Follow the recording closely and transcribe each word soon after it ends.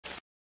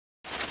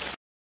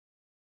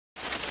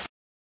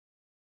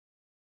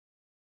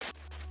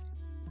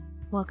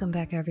Welcome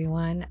back,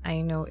 everyone.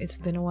 I know it's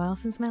been a while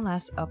since my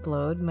last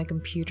upload. My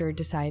computer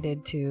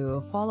decided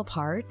to fall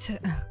apart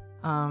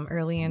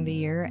early in the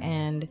year,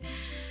 and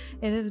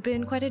it has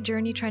been quite a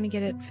journey trying to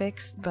get it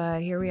fixed,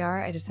 but here we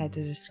are. I decided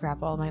to just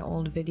scrap all my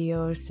old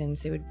videos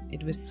since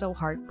it was so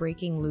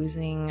heartbreaking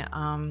losing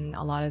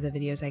a lot of the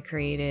videos I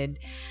created.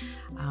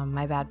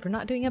 My bad for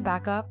not doing a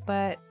backup,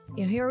 but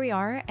you know, here we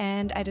are,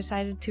 and I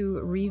decided to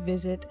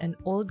revisit an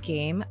old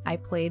game. I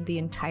played the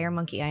entire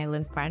Monkey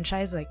Island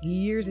franchise like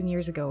years and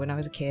years ago when I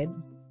was a kid.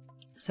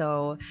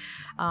 So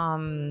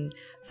some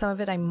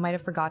of it I might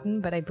have forgotten,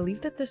 but I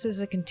believe that this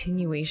is a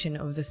continuation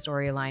of the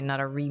storyline,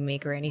 not a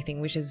remake or anything,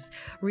 which is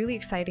really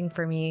exciting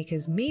for me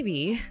because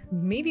maybe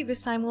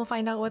this time we'll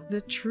find out what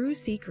the true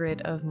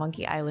secret of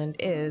Monkey Island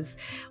is,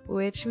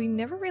 which we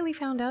never really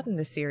found out in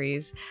the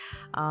series.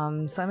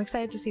 So I'm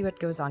excited to see what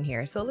goes on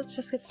here. So let's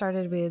just get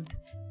started with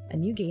a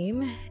new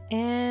game,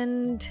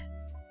 and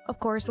of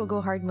course we'll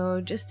go hard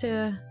mode just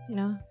to, you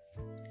know,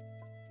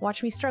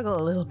 watch me struggle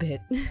a little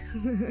bit.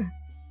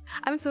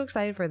 I'm so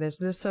excited for this.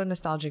 This is so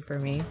nostalgic for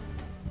me.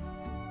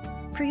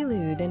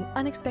 Prelude, an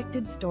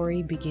unexpected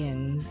story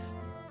begins.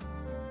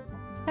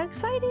 How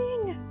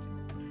exciting!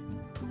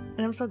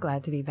 And I'm so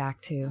glad to be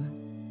back too.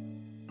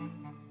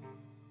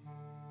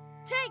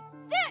 Take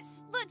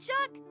this,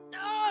 LeChuck!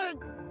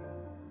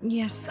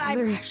 Yes, Guybrush,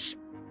 there's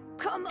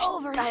come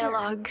over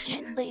dialogue.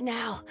 Here, gently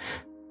now.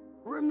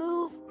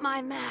 Remove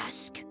my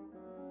mask.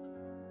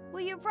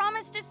 Will you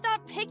promise to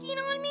stop picking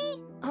on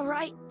me? All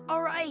right,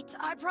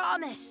 I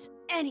promise.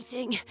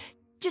 Anything.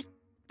 Just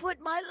put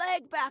my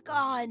leg back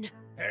on.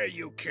 Hey,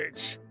 you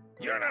kids.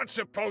 You're not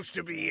supposed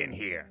to be in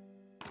here.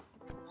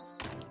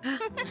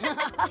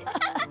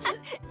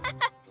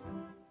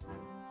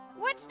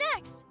 What's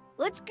next?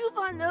 Let's goof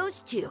on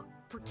those two.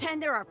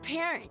 Pretend they're our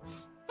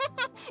parents.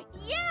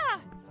 Yeah!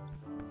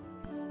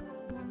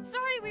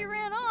 Sorry we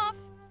ran off.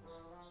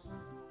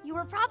 You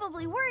were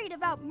probably worried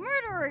about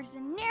murderers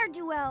and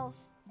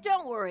ne'er-do-wells.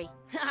 Don't worry,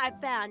 I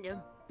found him.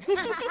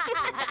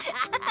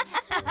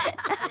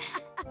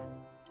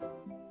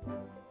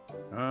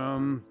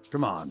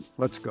 Come on,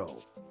 let's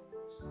go.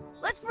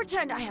 Let's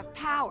pretend I have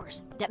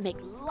powers that make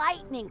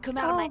lightning come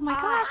out of my eyes. Oh my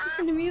gosh, it's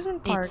an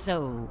amusement park. It's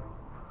so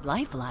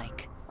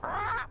lifelike.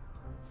 I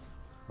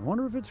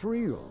wonder if it's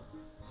real.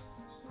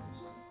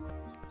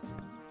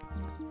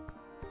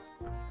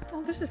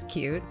 Oh, this is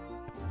cute.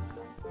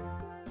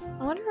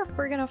 I wonder if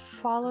we're gonna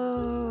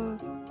follow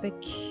the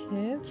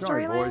kids.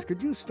 Sorry, storyline? boys,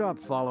 could you stop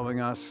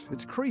following us?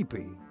 It's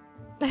creepy.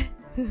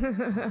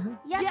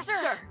 Yes,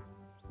 sir.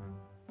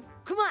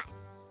 Come on.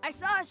 I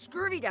saw a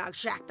scurvy dog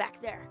shack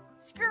back there.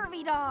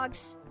 Scurvy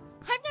dogs.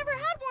 I've never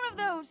had one of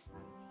those.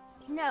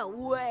 No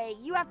way.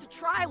 You have to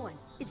try one.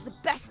 It's the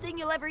best thing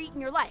you'll ever eat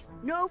in your life.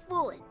 No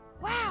fooling.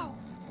 Wow.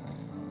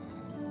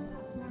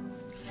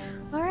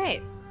 All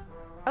right.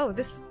 Oh,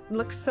 this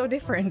looks so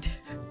different.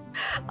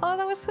 Oh,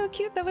 that was so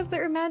cute. That was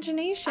their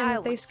imagination. I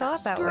That they once saw got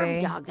it that a scurvy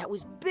way. dog that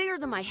was bigger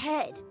than my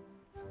head.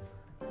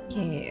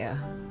 Yeah.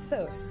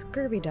 So,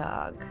 Scurvy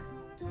Dog.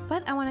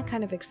 But I want to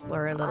kind of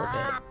explore a little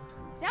bit.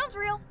 Sounds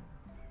real.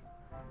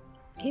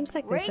 Games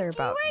like this are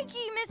about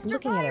Wakey, Mr.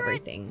 looking at Pirate.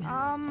 everything.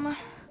 Hello?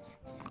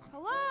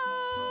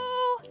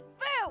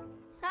 Boo!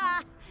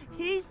 Ha!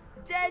 He's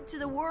dead to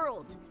the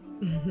world.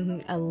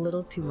 A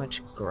little too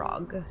much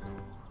grog.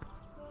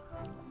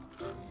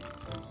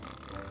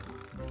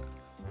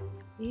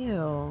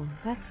 Ew,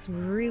 that's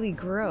really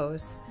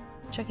gross.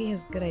 Chucky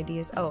has good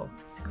ideas. Oh,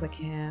 to click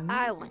him.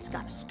 I once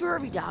got a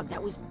scurvy dog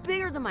that was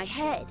bigger than my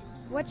head.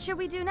 What should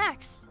we do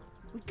next?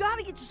 We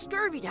gotta get to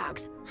scurvy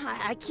dogs.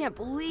 I can't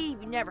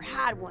believe you never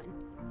had one.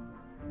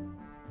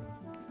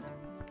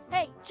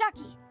 Hey,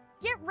 Chucky,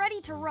 get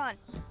ready to run.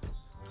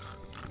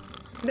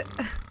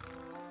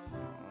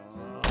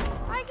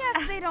 I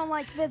guess they don't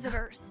like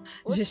visitors.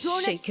 Let's Just go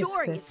shake next his door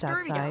and get fist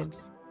scurvy outside.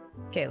 dogs.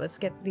 Okay, let's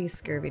get these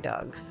scurvy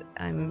dogs.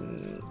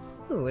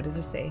 Ooh, what does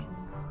it say?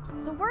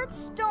 The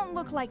words don't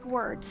look like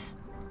words,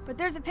 but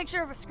there's a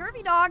picture of a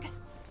scurvy dog.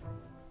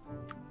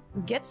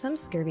 Get some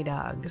scurvy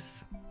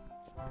dogs.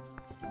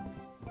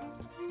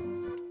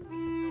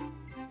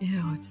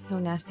 Ew, it's so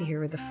nasty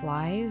here with the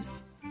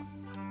flies.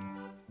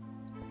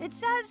 It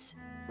says,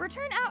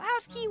 return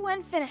outhouse key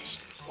when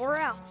finished, or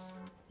else.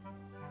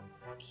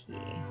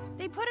 Okay.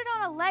 They put it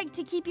on a leg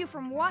to keep you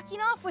from walking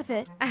off with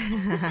it.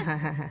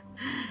 I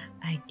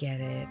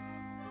get it.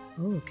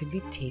 Oh, could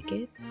we take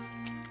it?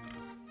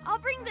 I'll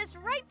bring this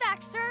right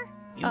back, sir.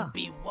 You'd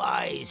be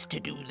wise to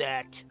do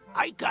that.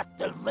 I got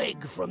the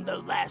leg from the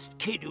last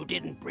kid who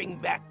didn't bring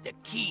back the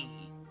key.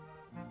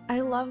 I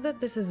love that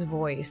this is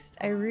voiced.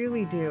 I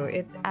really do.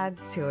 It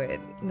adds to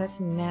it. That's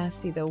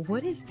nasty though.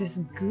 What is this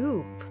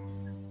goop?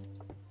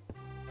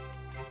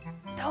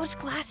 Those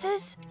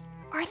glasses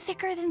are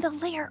thicker than the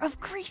layer of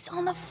grease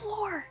on the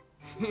floor.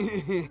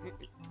 Ew,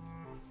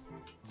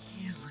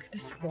 look at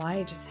this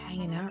fly just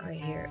hanging out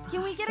right here.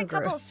 Can we get so a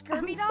couple gross.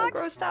 scurvy I'm so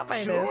dogs? grossed out by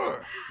this.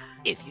 Sure.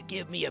 If you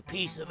give me a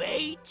piece of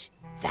 8,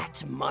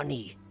 that's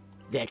money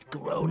that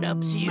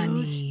grown-ups use.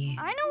 Money.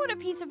 I know what a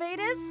piece of 8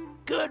 is.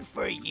 Good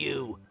for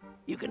you.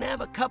 You can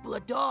have a couple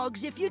of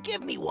dogs if you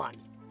give me one.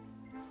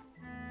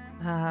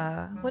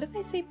 What if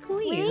I say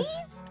please?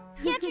 Please?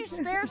 Can't you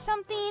spare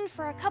something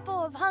for a couple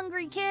of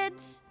hungry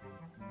kids?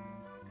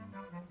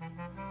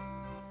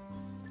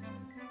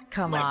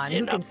 Come on, who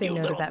Listen can up, say you no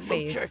to little that moocher.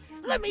 face?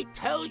 Let me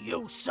tell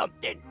you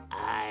something.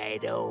 I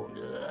don't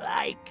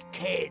like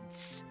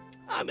kids.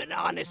 I'm an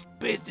honest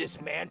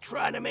businessman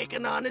trying to make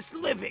an honest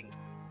living.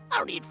 I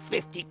don't need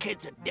 50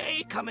 kids a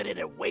day coming in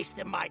and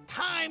wasting my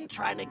time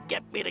trying to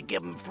get me to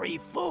give them free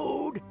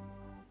food.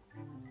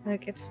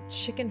 Look, it's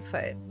chicken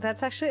foot.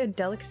 That's actually a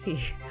delicacy.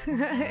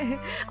 A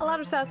lot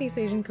of Southeast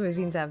Asian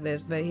cuisines have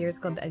this, but here it's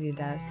called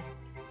adidas.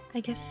 I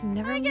guess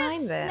never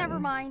mind then. Never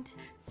mind.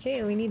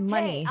 Okay, we need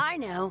money. Hey, I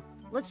know.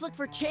 Let's look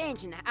for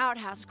change in the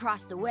outhouse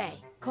across the way.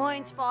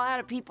 Coins fall out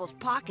of people's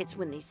pockets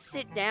when they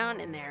sit down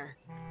in there.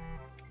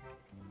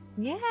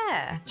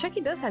 Yeah,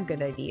 Chucky does have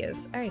good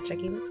ideas. All right,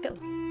 Chucky, let's go.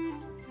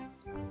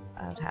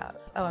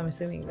 Outhouse. Oh, I'm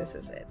assuming this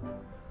is it.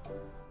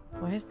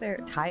 Why is there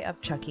tie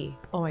up Chucky?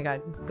 Oh my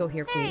god, go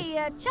here, please.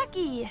 Hey,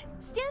 Chucky,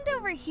 stand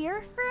over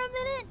here for a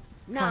minute.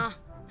 Nah,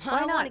 Why I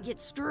don't want not? to get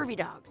scurvy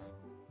dogs.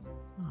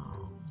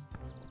 Oh,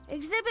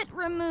 Exhibit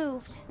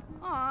removed.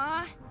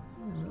 Aw.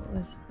 what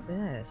was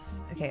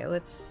this? Okay,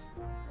 let's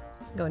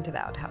go into the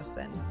outhouse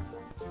then.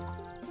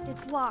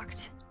 It's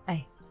locked.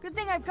 Hey, Good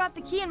thing I've got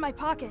the key in my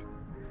pocket.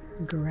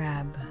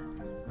 grab.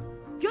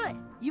 Good,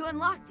 you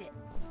unlocked it.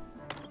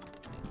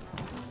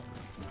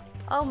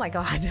 Oh my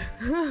god.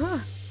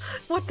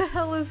 What the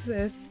hell is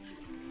this?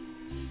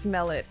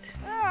 Smell it.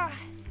 Ugh.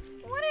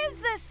 What is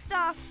this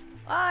stuff?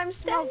 I'm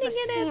Smells standing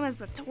the in same as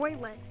the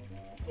toilet.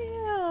 it.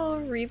 Ew,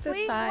 read the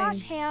Please sign.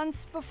 wash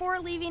hands before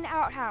leaving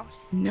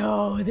outhouse.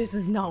 No, this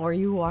is not where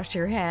you wash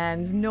your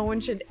hands. No one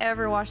should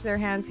ever wash their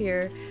hands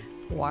here.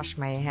 Wash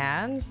my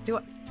hands? Do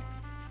I?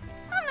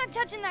 I'm not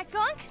touching that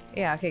gunk.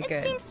 Yeah, okay, It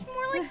good. seems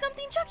more like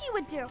something Chucky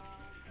would do.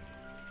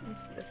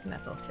 What's this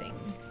metal thing?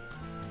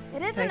 It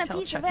Can isn't I a tell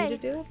piece of Chucky to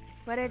eight, do it?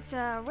 but it's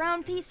a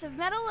round piece of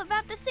metal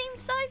about the same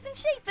size and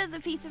shape as a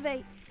piece of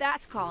eight.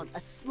 That's called a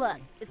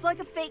slug. It's like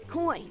a fake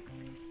coin.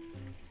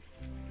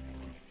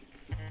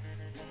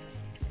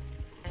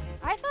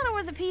 I thought it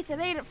was a piece of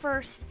eight at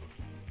first.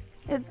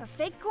 A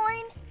fake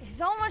coin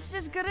is almost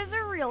as good as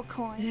a real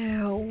coin.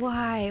 Ew,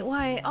 why?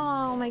 Why?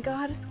 Oh my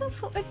god,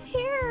 it's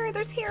hair.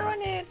 There's hair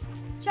on it.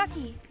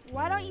 Chucky,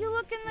 why don't you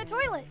look in the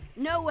toilet?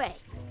 No way.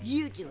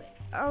 You do it.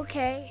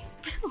 Okay.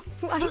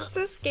 Why is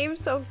this game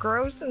so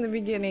gross in the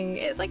beginning?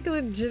 It like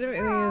legitimately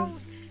is.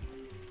 Gross.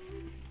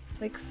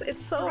 Like,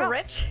 it's so Gross.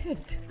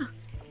 wretched.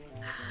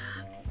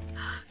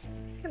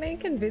 Can I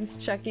convince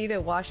Chucky to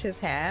wash his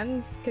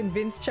hands?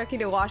 Convince Chucky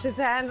to wash his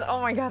hands? Oh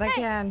my god, I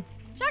Hey. can.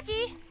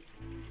 Chucky,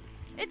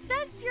 it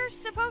says you're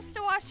supposed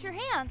to wash your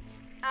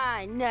hands.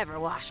 I never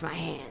wash my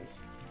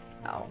hands.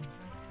 Oh.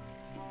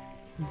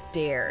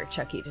 Dare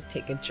Chucky to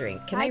take a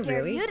drink. Can I dare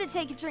really? you to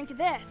take a drink of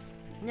this.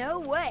 No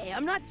way.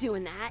 I'm not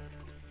doing that.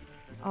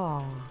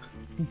 Oh.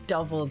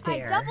 Double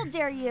dare. I double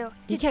dare you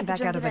to You can't take back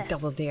drink out of a this.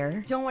 double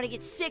dare. Don't want to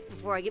get sick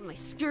before I get my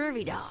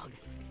scurvy dog.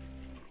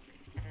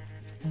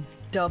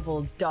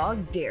 Double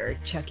dog dare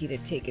Chucky to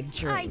take a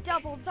drink. I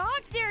double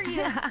dog dare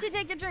you to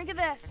take a drink of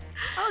this.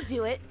 I'll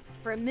do it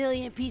for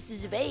 1,000,000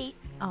 pieces of 8.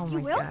 Oh You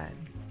my will? god.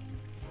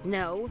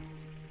 No.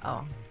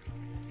 Oh.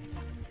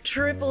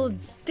 Triple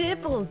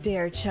dipple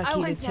dare Chucky to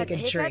once had take to a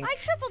hit that- drink. I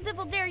triple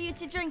dipple dare you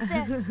to drink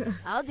this.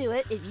 I'll do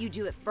it if you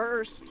do it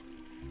first.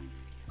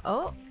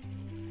 Oh.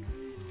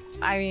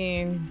 I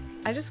mean,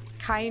 I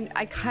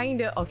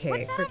kinda okay,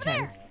 What's that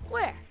pretend. over there?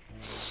 Where?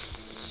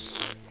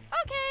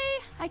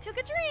 Okay, I took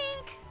a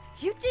drink.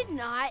 You did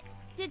not.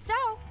 Did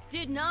so.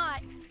 Did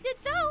not. Did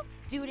so.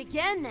 Do it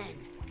again then.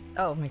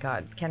 Oh my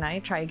god, can I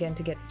try again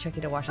to get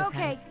Chucky to wash his Okay,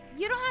 hands?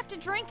 you don't have to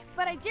drink,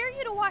 but I dare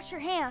you to wash your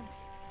hands.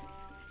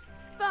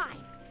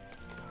 Fine.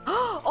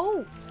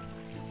 Oh!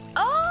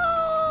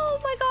 Oh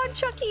my god,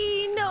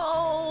 Chucky,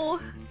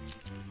 no!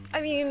 I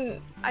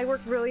mean, I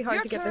worked really hard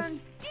Your to get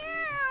this.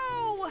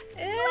 Ew!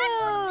 Ew. You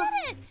actually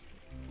did it!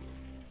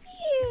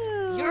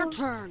 Ew. Your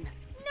turn.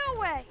 No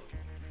way.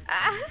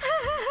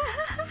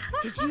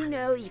 Did you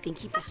know you can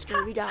keep a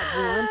scurvy dog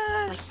warm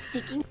by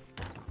sticking?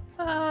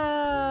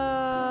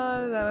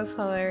 That was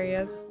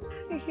hilarious.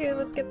 Here,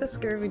 let's get the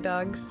scurvy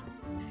dogs.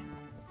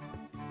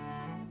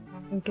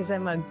 Because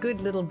I'm a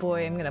good little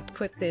boy, I'm gonna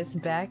put this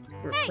back,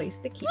 replace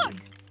the key. Look,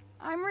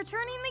 I'm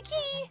returning the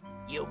key.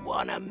 You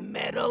want a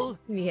medal?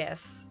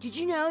 Yes. Did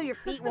you know your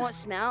feet won't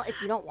smell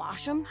if you don't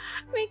wash them?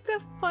 Make the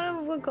fun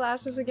of the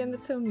glasses again,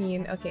 that's so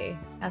mean. Okay,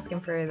 ask him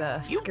for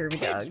the You scurvy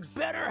kids dogs.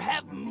 better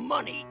have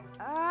money.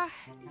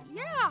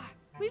 Yeah,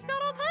 we've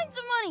got all kinds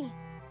of money.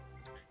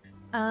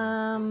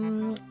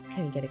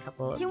 Can we get a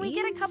couple of Can we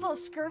get a these? couple of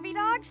scurvy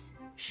dogs?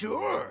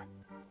 Sure,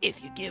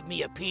 if you give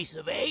me a piece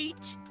of 8.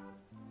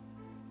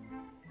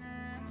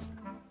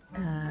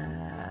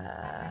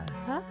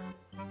 Huh?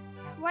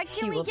 What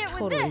He can we will get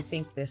totally with this?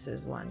 think this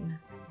is one.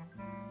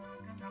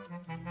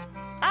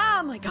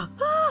 Ah, my god!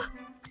 Ah!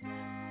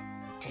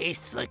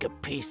 Tastes like a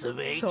piece of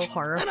 8. So Enough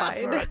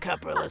horrified. for a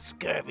couple of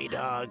scurvy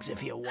dogs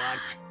if you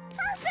want.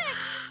 Perfect!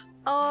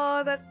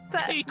 Oh,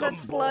 Take 'em, that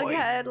slug boy.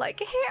 head, like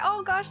hair.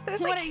 Oh gosh,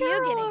 there's What like are you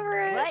hair all getting? over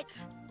it.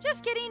 What?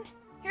 Just kidding.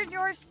 Here's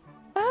yours.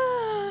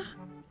 Ah.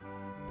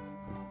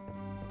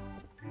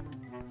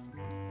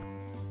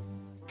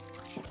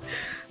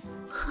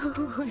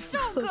 I feel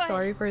so good.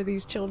 sorry for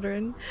these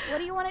children. What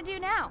do you want to do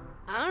now?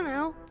 I don't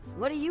know.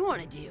 What do you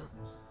want to do?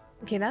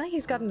 Okay, now that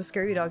he's gotten the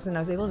scurvy dogs and I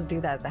was able to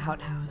do that at the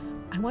outhouse,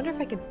 I wonder if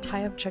I could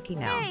tie up Chucky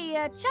now.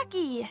 Hey,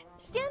 Chucky,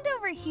 stand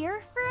over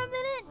here for a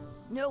minute.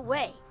 No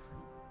way.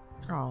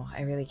 Oh,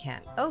 I really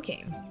can't.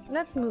 Okay,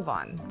 let's move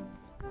on.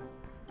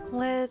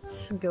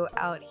 Let's go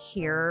out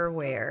here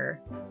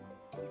where...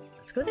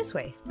 Let's go this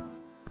way.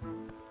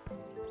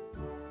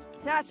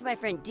 That's my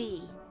friend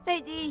Dee.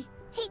 Hey, Dee.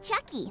 Hey,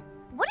 Chucky,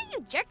 what are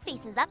you jerk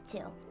faces up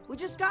to? We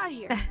just got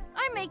here.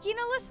 I'm making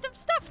a list of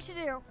stuff to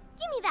do.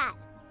 Give me that.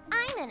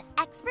 I'm an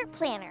expert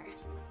planner.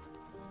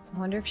 I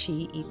wonder if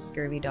she eats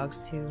scurvy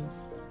dogs too.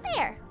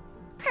 There.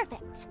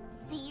 Perfect.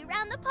 See you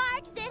around the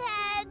park,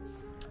 shitheads.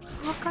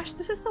 Oh gosh,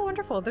 this is so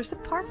wonderful. There's a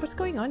park. What's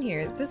going on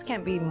here? This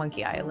can't be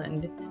Monkey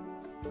Island.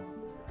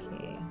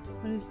 Okay,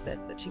 what is that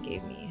she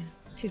gave me?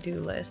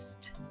 To-do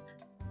list.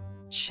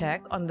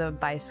 Check on the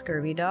buy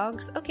scurvy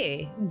dogs.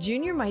 Okay,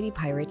 Junior Mighty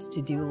Pirates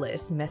to-do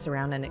list. Mess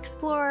around and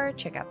explore.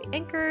 Check out the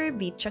anchor.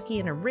 Beat Chucky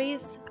in a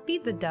race.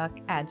 Feed the duck.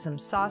 Add some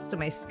sauce to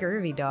my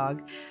scurvy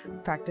dog.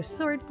 Practice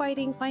sword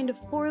fighting. Find a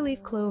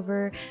 4-leaf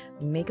clover.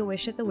 Make a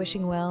wish at the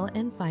wishing well.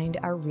 And find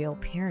our real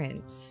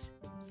parents.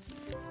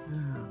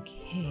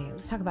 Okay,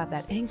 let's talk about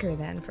that anchor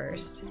then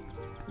first.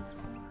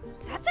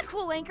 That's a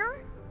cool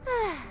anchor.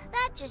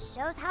 That just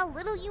shows how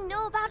little you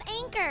know about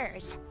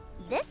anchors.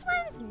 This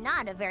one's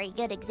not a very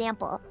good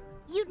example.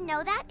 You'd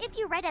know that if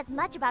you read as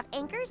much about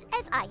anchors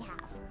as I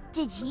have.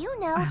 Did you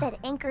know that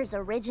anchors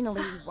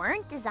originally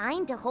weren't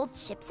designed to hold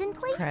ships in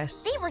place?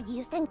 Press. They were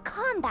used in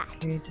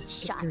combat. Here to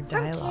skip Shot through from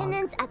dialogue.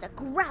 cannons as a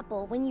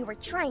grapple when you were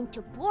trying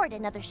to board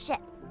another ship.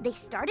 They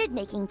started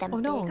making them Oh,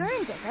 no. bigger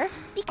and bigger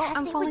because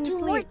I'm they falling would do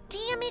more asleep.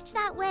 damage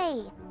that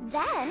way.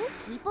 Then,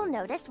 people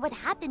noticed what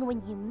happened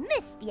when you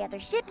missed the other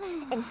ship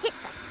and hit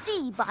the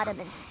sea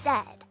bottom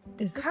instead.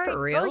 Is this Current for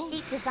real?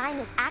 bow-shaped design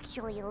is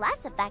actually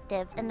less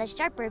effective than the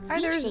sharper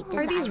V-shaped design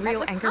are these that real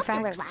was anchor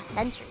popular facts? last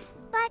century.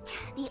 But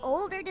the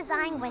older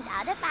design went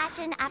out of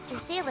fashion after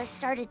sailors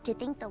started to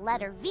think the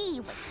letter V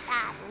was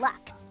bad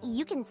luck.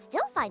 You can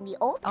still find the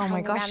old Oh my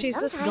kind gosh, around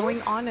she's just sometimes,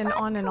 going on and but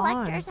on and on.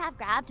 collectors have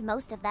grabbed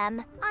most of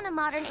them. On a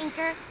modern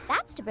anchor,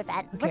 that's to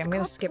prevent Okay, what's I'm gonna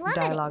called skip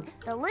plummeting. dialogue.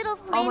 The little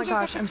Oh my flanges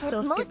gosh, at the I'm tip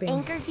still most skipping.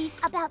 anchors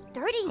used about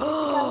 30 years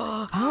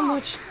ago. How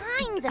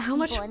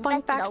much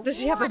fun facts does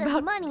she have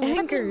about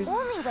anchors? But the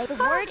only way the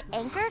word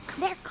anchor,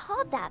 they're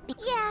called that.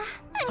 Yeah,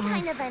 I'm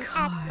kind of an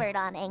God. expert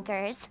on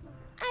anchors.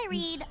 I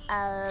read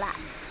a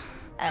lot.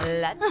 A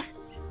lot.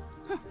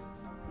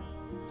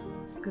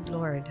 Good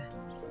lord.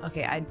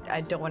 Okay,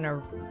 I don't want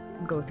to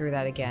go through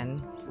that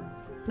again.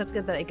 That's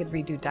good that I could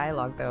redo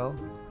dialogue though.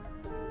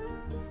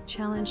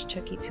 Challenge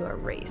Chucky to a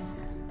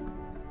race.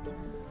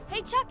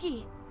 Hey,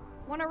 Chucky,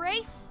 want a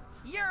race?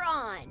 You're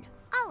on.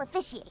 I'll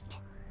officiate.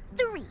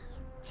 3,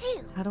 2,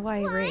 How do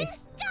I 1,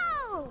 race?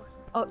 go!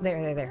 Oh,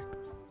 there.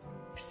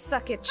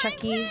 Suck it,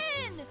 Chucky. I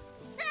win!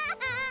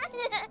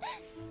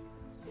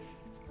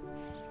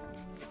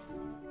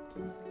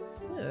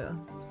 Ew.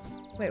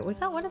 Wait, was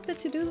that one of the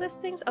to-do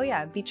list things? Oh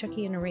yeah, beat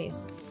Chucky in a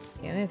race.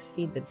 Okay, I'm gonna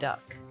feed the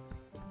duck.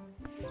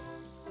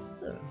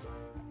 Ooh.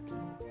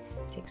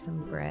 Take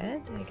some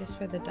bread, I guess,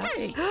 for the duck.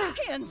 Hey,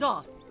 hands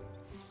off!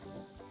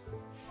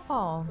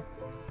 Oh,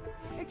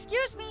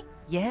 Excuse me,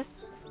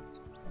 Yes?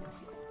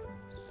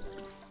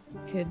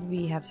 could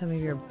we have some of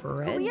your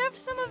bread? could we have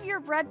some of your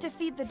bread to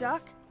feed the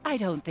duck? I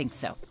don't think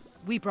so.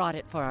 We brought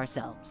it for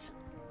ourselves.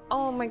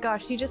 Oh my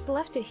gosh, you just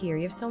left it here.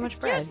 You have so much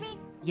Excuse bread. me,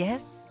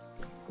 Yes?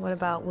 What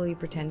about will you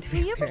pretend to be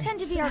will our you pretend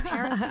to parents? be our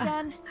parents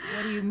again?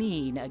 What do you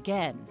mean,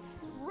 again?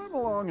 Run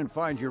along and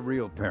find your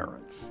real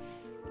parents.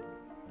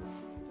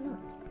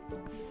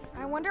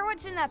 I wonder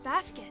what's in that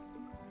basket.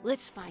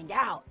 Let's find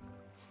out.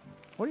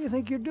 What do you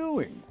think you're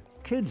doing?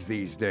 Kids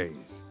these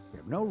days. You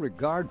have no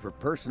regard for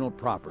personal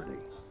property.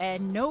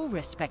 And no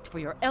respect for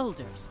your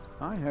elders.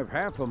 I have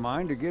half a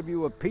mind to give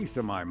you a piece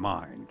of my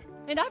mind.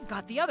 And I've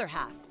got the other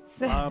half.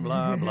 Blah,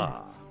 blah,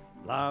 blah.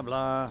 Blah,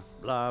 blah,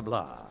 blah,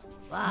 blah.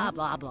 Blah,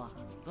 blah, blah.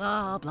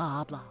 Blah,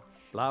 blah, blah.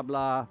 Blah,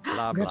 blah,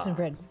 blah, Grab blah. some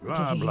bread.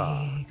 Blah,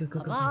 blah. Go.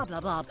 Blah, blah,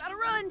 blah. Gotta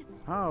run.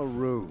 How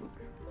rude.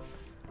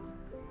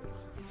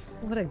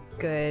 What a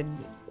good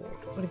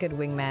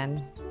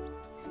wingman.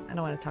 I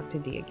don't want to talk to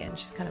Dee again.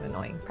 She's kind of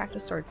annoying.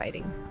 Practice sword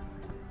fighting.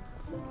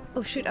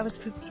 Oh shoot, I was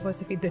supposed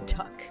to feed the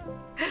duck.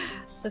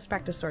 Let's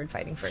practice sword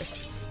fighting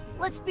first.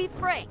 Let's be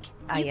frank.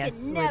 Ah You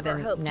yes, can we're never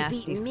the hope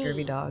nasty to beat scurvy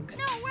me. dogs.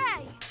 No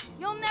way!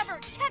 You'll never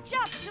catch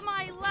up to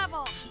my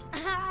level.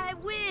 I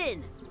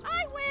win.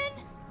 I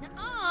win.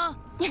 Nuh-uh.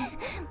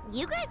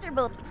 You guys are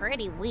both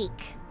pretty weak.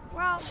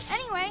 Well,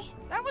 anyway,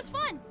 that was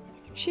fun.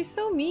 She's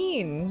so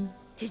mean.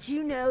 Did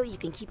you know you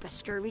can keep a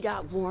scurvy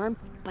dog warm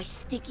by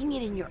sticking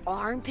it in your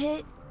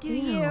armpit? Do Ew.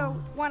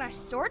 you want a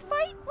sword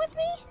fight with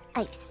me?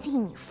 I've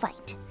seen you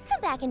fight.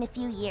 Come back in a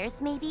few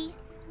years, maybe.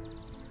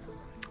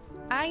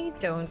 I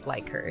don't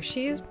like her.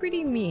 She's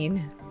pretty mean.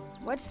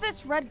 What's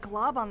this red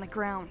glob on the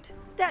ground?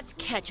 That's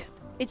ketchup.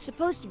 It's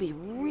supposed to be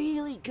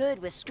really good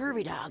with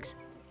scurvy dogs.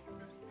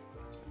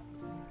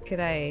 Could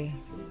I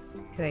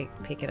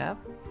pick it up?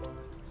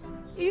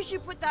 You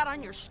should put that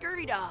on your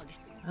scurvy dog.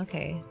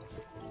 Okay.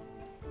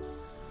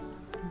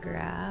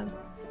 Grab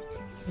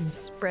and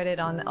spread it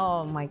on.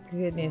 Oh my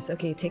goodness.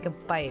 Okay, take a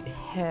bite.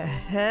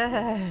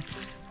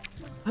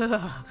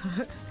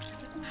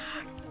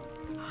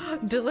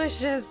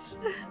 Delicious.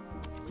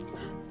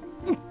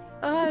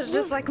 Oh,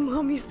 just like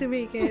Mom used to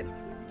make it.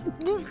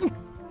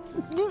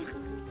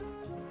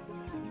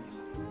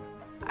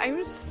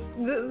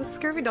 The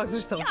scurvy dogs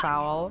are so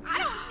foul. I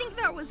don't think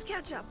that was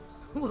ketchup.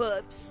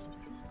 Whoops.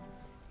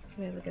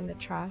 Can I look in the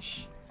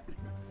trash?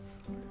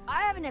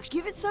 I have an extra.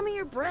 Give it some of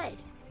your bread.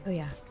 Oh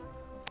yeah.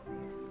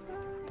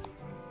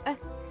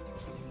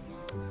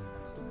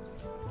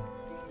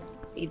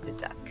 Feed the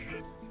duck.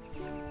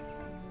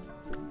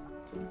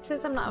 It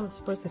says I'm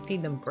supposed to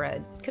feed them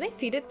bread. Could I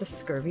feed it the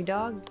scurvy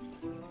dog?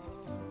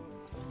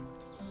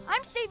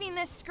 I'm saving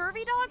this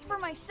scurvy dog for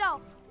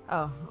myself.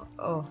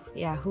 Oh,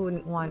 yeah, who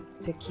wouldn't want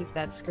to keep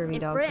that scurvy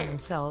In dog for France,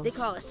 themselves? they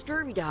call a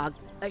scurvy dog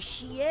a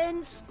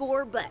chien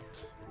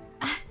scorbut.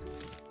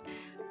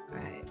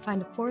 Alright,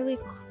 find a 4-leaf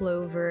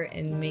clover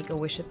and make a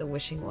wish at the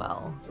wishing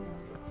well.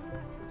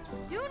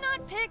 Do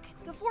not pick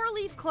the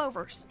 4-leaf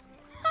clovers.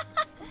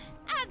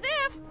 As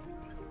if.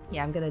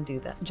 Yeah, I'm gonna do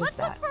that. Just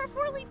Let's look for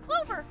a 4-leaf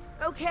clover.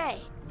 Okay.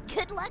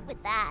 Good luck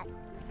with that.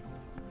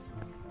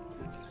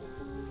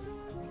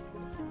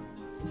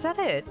 Is that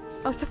it?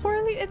 Oh, it's a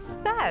 4-leaf. It's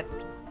that.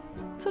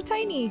 It's so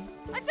tiny.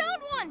 I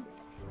found one.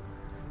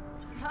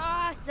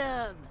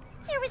 Awesome.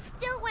 There was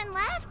still one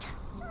left.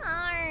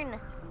 Darn.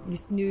 You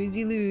snooze,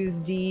 you lose,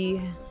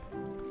 D.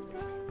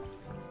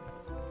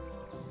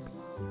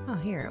 Oh,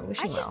 here, a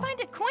wishing I should well. find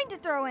a coin to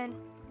throw in.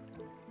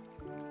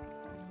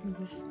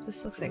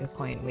 This looks like a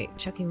coin. Wait,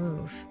 Chucky,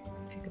 move.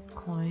 Pick up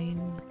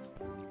coin.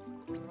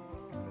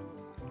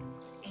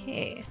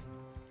 Okay.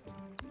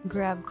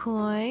 Grab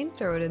coin,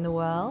 throw it in the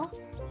well.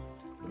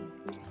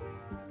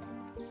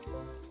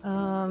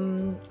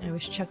 I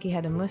wish Chucky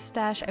had a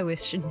mustache. I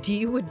wish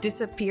Dee would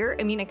disappear.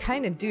 I mean, I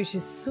kind of do.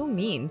 She's so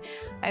mean.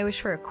 I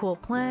wish for a cool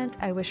plant.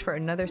 I wish for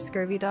another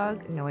scurvy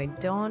dog. No, I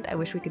don't. I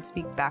wish we could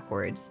speak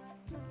backwards.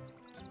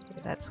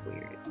 Okay, that's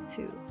weird,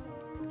 too.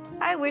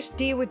 I wish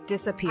Dee would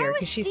disappear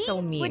because she's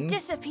so mean. Would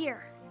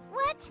disappear.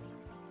 What?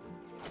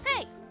 Hey,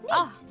 neat.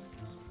 Oh,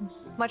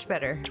 much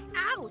better.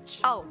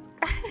 Ouch. Oh.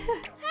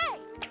 Hey.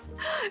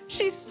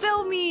 She's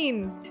still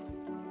mean.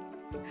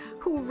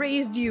 Who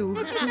raised you?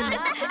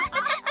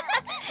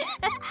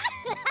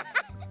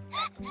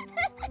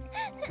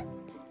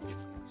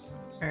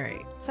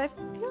 Alright, so I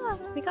feel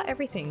like we got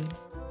everything.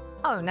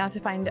 Oh, now to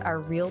find our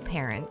real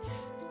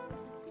parents.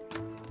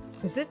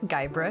 Is it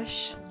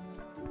Guybrush?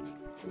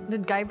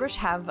 Did Guybrush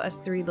have us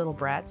 3 little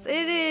brats?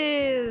 It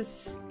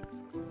is!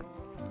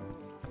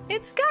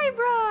 It's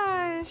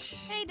Guybrush!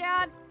 Hey,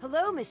 Dad.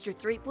 Hello, Mr.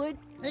 Threepwood.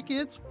 Hey,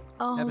 kids.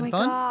 Oh Having my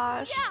fun?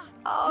 gosh. Yeah.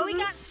 Oh, We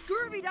got this-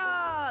 scurvy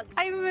dogs.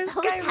 I miss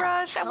Those have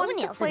Guybrush. I wanted to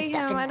toenails play and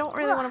stuff him. in I don't them.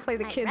 really want to Ugh, play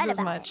the I kids read as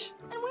about much.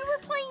 And we were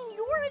playing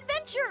your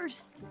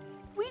adventures.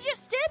 We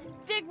just did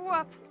Big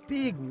Whoop.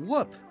 Big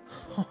whoop.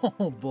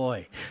 Oh,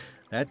 boy.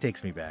 That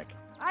takes me back.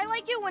 I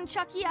like it when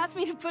Chucky asked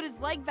me to put his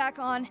leg back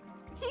on.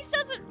 He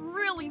says it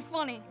really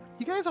funny.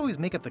 You guys always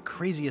make up the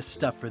craziest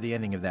stuff for the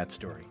ending of that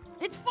story.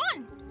 It's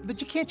fun. But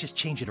you can't just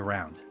change it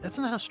around. That's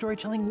not how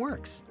storytelling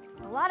works.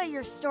 A lot of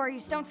your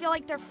stories don't feel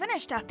like they're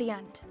finished at the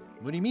end.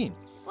 What do you mean?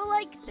 Well,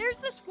 like, there's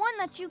this one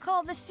that you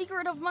call The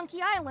Secret of Monkey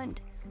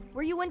Island,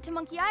 where you went to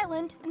Monkey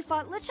Island and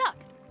fought LeChuck.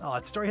 Oh,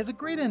 that story has a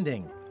great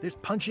ending. There's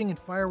punching and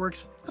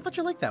fireworks. I thought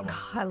you liked that one.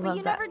 I But love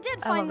you that. never did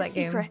I love find the that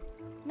game. secret.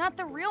 Not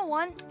the real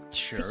one.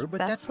 Sure, but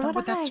That's that's not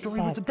what that I story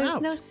said. was about.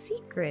 There's no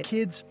secret.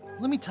 Kids,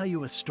 let me tell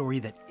you a story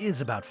that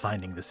is about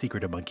finding the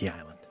secret of Monkey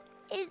Island.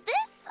 Is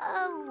this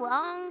a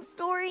long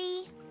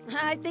story?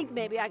 I think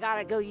maybe I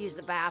gotta go use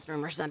the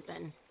bathroom or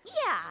something.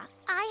 Yeah,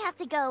 I have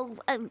to go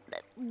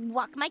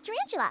walk my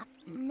tarantula.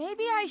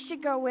 Maybe I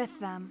should go with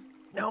them.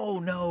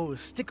 No,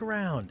 stick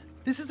around.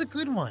 This is a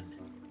good one.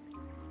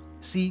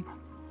 See,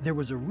 there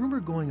was a rumor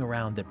going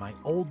around that my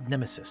old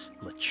nemesis,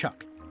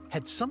 LeChuck,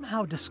 had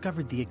somehow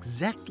discovered the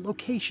exact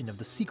location of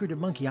the secret of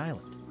Monkey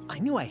Island. I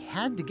knew I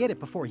had to get it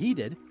before he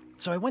did,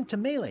 so I went to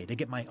Melee to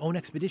get my own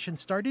expedition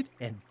started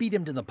and beat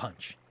him to the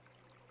punch.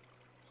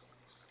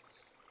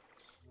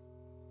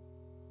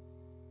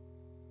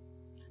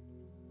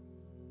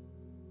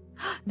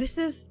 This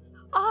is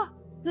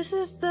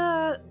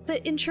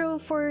the intro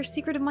for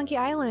Secret of Monkey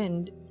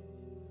Island.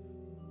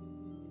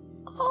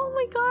 Oh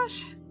my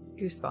gosh.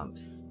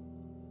 Goosebumps.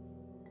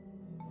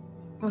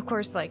 Of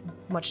course, like,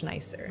 much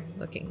nicer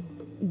looking.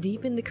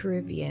 Deep in the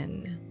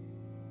Caribbean.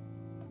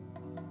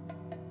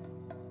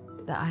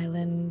 The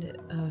island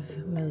of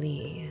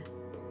Melee.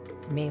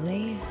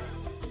 Melee?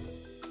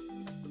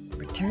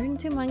 Return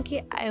to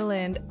Monkey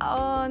Island.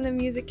 Oh, and the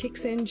music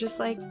kicks in just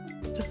like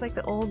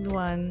the old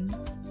one.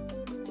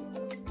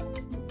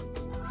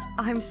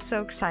 I'm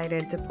so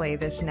excited to play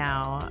this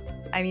now.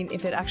 I mean,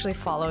 if it actually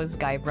follows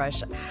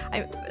Guybrush,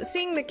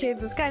 seeing the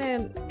kids is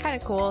kind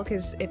of cool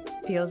because it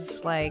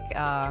feels like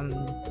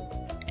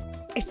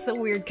it's so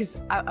weird because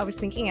I was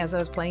thinking as I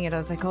was playing it, I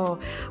was like, oh,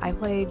 I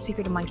played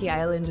Secret of Monkey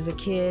Island as a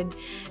kid,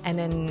 and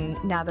then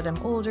now that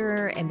I'm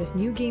older and this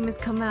new game has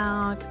come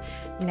out,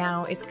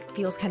 now it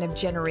feels kind of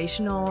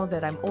generational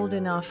that I'm old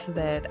enough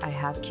that I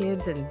have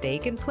kids and they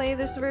can play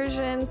this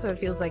version, so it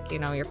feels like, you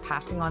know, you're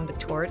passing on the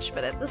torch,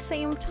 but at the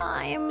same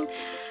time,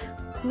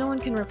 no one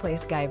can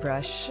replace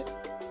Guybrush.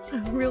 So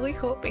I'm really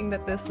hoping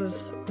that this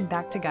was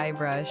back to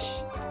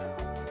Guybrush.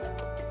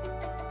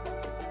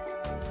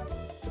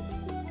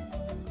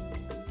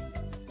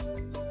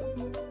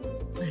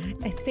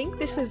 I think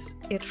this is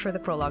it for the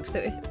prologue. So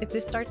if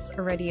this starts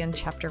already on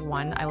chapter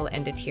 1, I will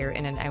end it here,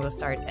 and then I will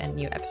start a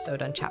new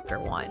episode on chapter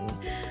 1.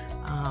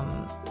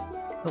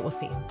 But we'll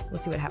see. We'll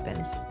see what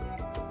happens.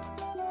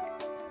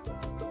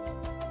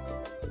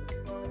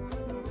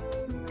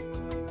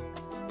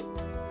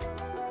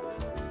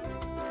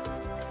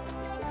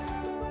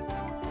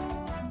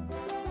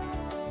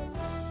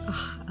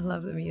 Oh, I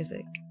love the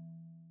music.